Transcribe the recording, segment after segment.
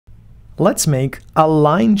Let's make a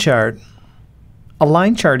line chart. A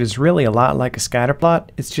line chart is really a lot like a scatter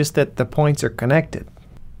plot, it's just that the points are connected.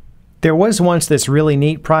 There was once this really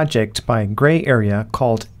neat project by Gray Area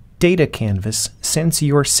called Datavis Sense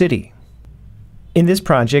Your City. In this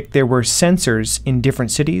project, there were sensors in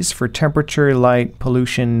different cities for temperature, light,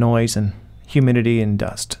 pollution, noise, and humidity and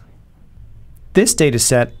dust. This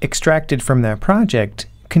dataset extracted from that project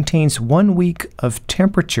contains 1 week of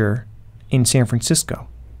temperature in San Francisco.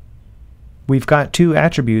 We've got two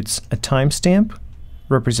attributes, a timestamp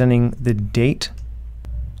representing the date,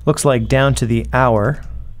 looks like down to the hour,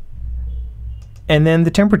 and then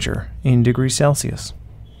the temperature in degrees Celsius.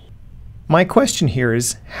 My question here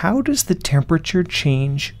is, how does the temperature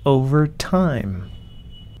change over time?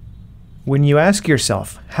 When you ask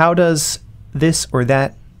yourself, how does this or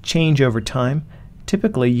that change over time,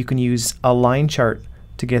 typically you can use a line chart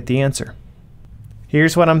to get the answer.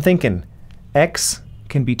 Here's what I'm thinking. X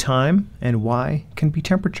can be time and Y can be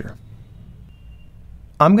temperature.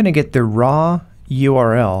 I'm going to get the raw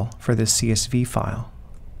URL for this CSV file.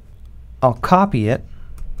 I'll copy it,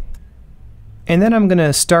 and then I'm going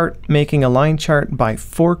to start making a line chart by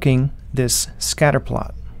forking this scatter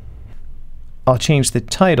plot. I'll change the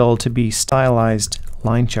title to be stylized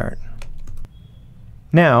line chart.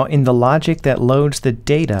 Now, in the logic that loads the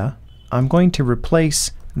data, I'm going to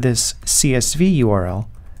replace this CSV URL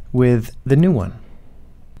with the new one.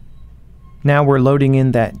 Now we're loading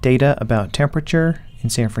in that data about temperature in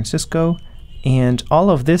San Francisco, and all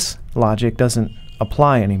of this logic doesn't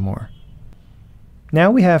apply anymore. Now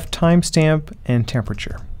we have timestamp and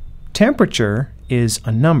temperature. Temperature is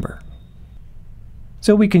a number.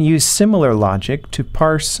 So we can use similar logic to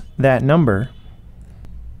parse that number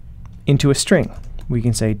into a string. We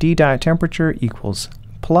can say d.temperature equals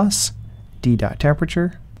plus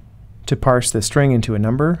d.temperature to parse the string into a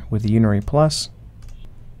number with the unary plus.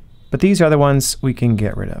 But these are the ones we can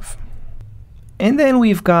get rid of. And then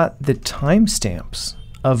we've got the timestamps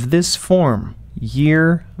of this form: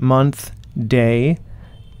 year, month, day,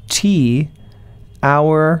 t,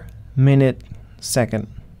 hour, minute, second,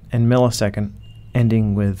 and millisecond,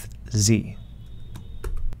 ending with z.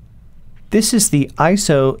 This is the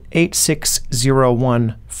ISO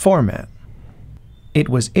 8601 format. It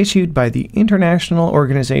was issued by the International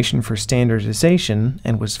Organization for Standardization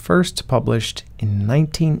and was first published in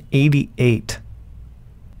 1988.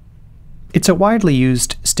 It's a widely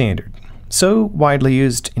used standard, so widely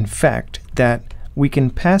used, in fact, that we can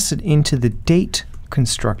pass it into the date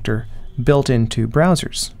constructor built into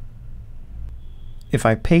browsers. If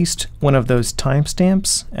I paste one of those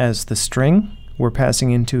timestamps as the string we're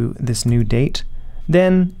passing into this new date,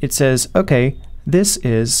 then it says, okay, this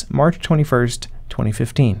is March 21st,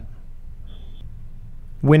 2015.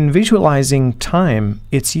 When visualizing time,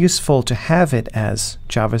 it's useful to have it as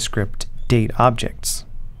JavaScript date objects.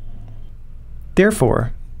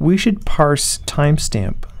 Therefore, we should parse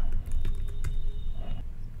timestamp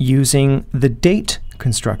using the date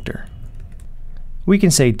constructor. We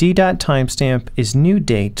can say d.timestamp is new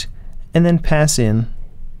date and then pass in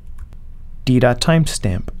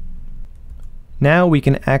d.timestamp. Now we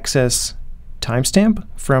can access timestamp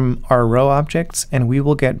from our row objects and we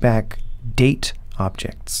will get back date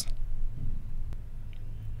objects.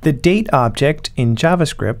 The date object in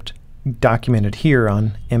JavaScript, documented here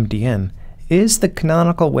on MDN, is the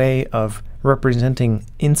canonical way of representing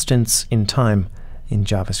instance in time in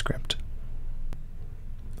JavaScript.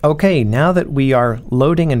 Okay, now that we are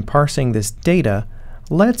loading and parsing this data,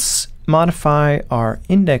 let's modify our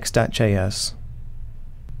index.js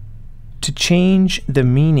to change the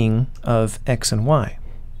meaning of x and y.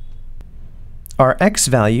 Our x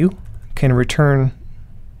value can return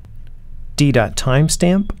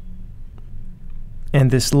d.timestamp,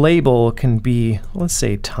 and this label can be, let's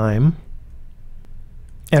say, time,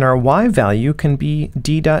 and our y value can be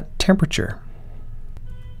d.temperature.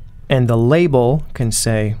 And the label can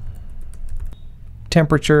say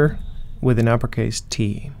temperature with an uppercase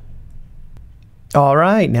T. All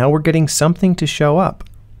right, now we're getting something to show up.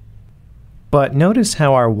 But notice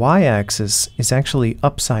how our y-axis is actually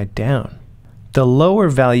upside down. The lower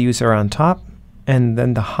values are on top, and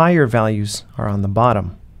then the higher values are on the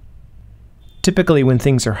bottom. Typically, when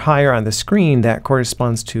things are higher on the screen, that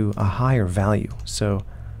corresponds to a higher value. So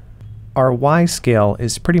our y-scale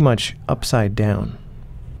is pretty much upside down.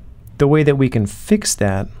 The way that we can fix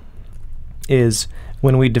that is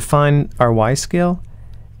when we define our y-scale,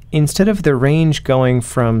 instead of the range going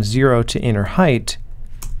from 0 to inner height,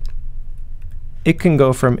 it can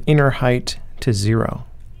go from inner height to 0.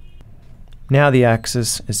 Now the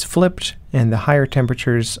axis is flipped and the higher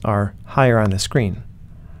temperatures are higher on the screen.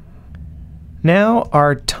 Now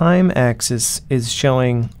our time axis is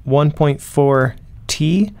showing 1.4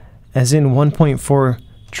 t, as in 1.4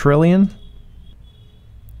 trillion.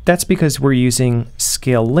 That's because we're using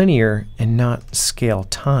scale linear and not scale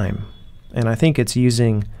time. And I think it's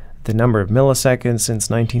using the number of milliseconds since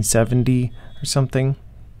 1970 or something.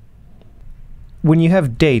 When you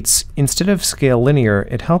have dates, instead of scale linear,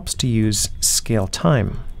 it helps to use scale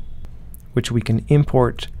time, which we can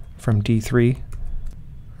import from D3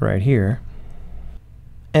 right here.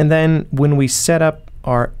 And then when we set up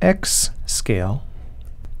our X scale,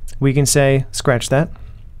 we can say, scratch that.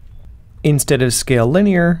 Instead of scale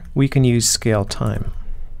linear, we can use scale time.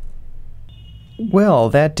 Well,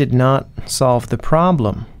 that did not solve the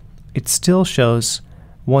problem. It still shows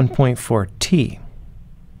 1.4 t.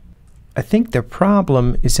 I think the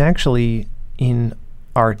problem is actually in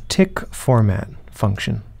our tick format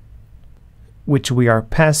function, which we are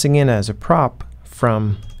passing in as a prop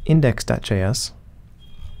from index.js.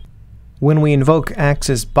 When we invoke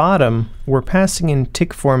axis bottom, we're passing in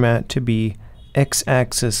tick format to be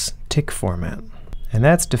x-axis tick format. And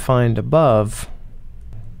that's defined above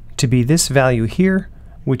to be this value here,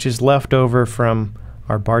 which is left over from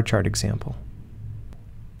our bar chart example.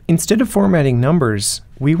 Instead of formatting numbers,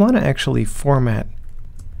 we want to actually format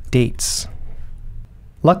dates.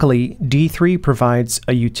 Luckily, D3 provides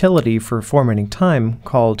a utility for formatting time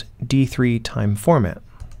called D3 time format.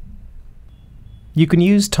 You can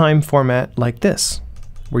use time format like this,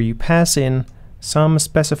 where you pass in some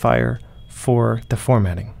specifier for the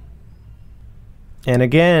formatting. And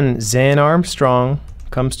again, Zan Armstrong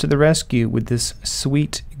comes to the rescue with this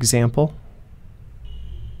sweet example.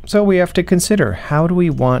 So we have to consider, how do we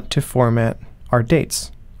want to format our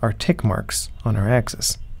dates, our tick marks on our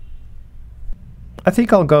axis? I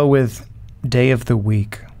think I'll go with day of the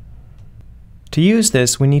week. To use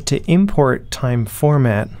this, we need to import time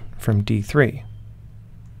format from D3.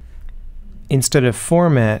 Instead of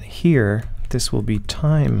format here, this will be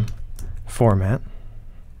time format.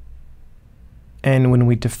 And when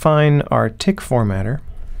we define our tick formatter,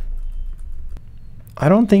 I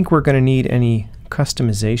don't think we're going to need any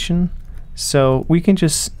customization, so we can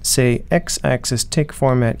just say x-axis tick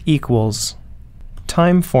format equals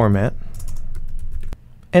time format,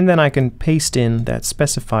 and then I can paste in that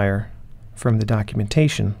specifier from the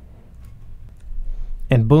documentation.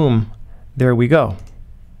 And boom, there we go.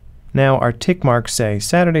 Now our tick marks say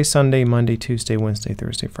Saturday, Sunday, Monday, Tuesday, Wednesday,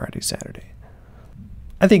 Thursday, Friday, Saturday.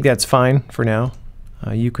 I think that's fine for now.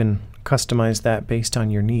 You can customize that based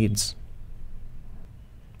on your needs.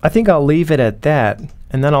 I think I'll leave it at that,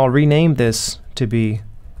 and then I'll rename this to be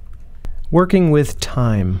working with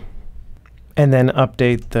time, and then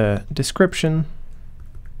update the description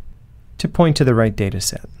to point to the right data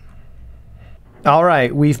set. All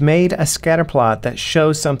right, we've made a scatter plot that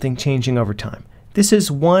shows something changing over time. This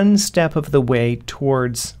is one step of the way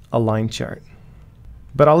towards a line chart.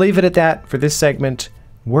 But I'll leave it at that for this segment,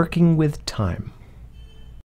 working with time.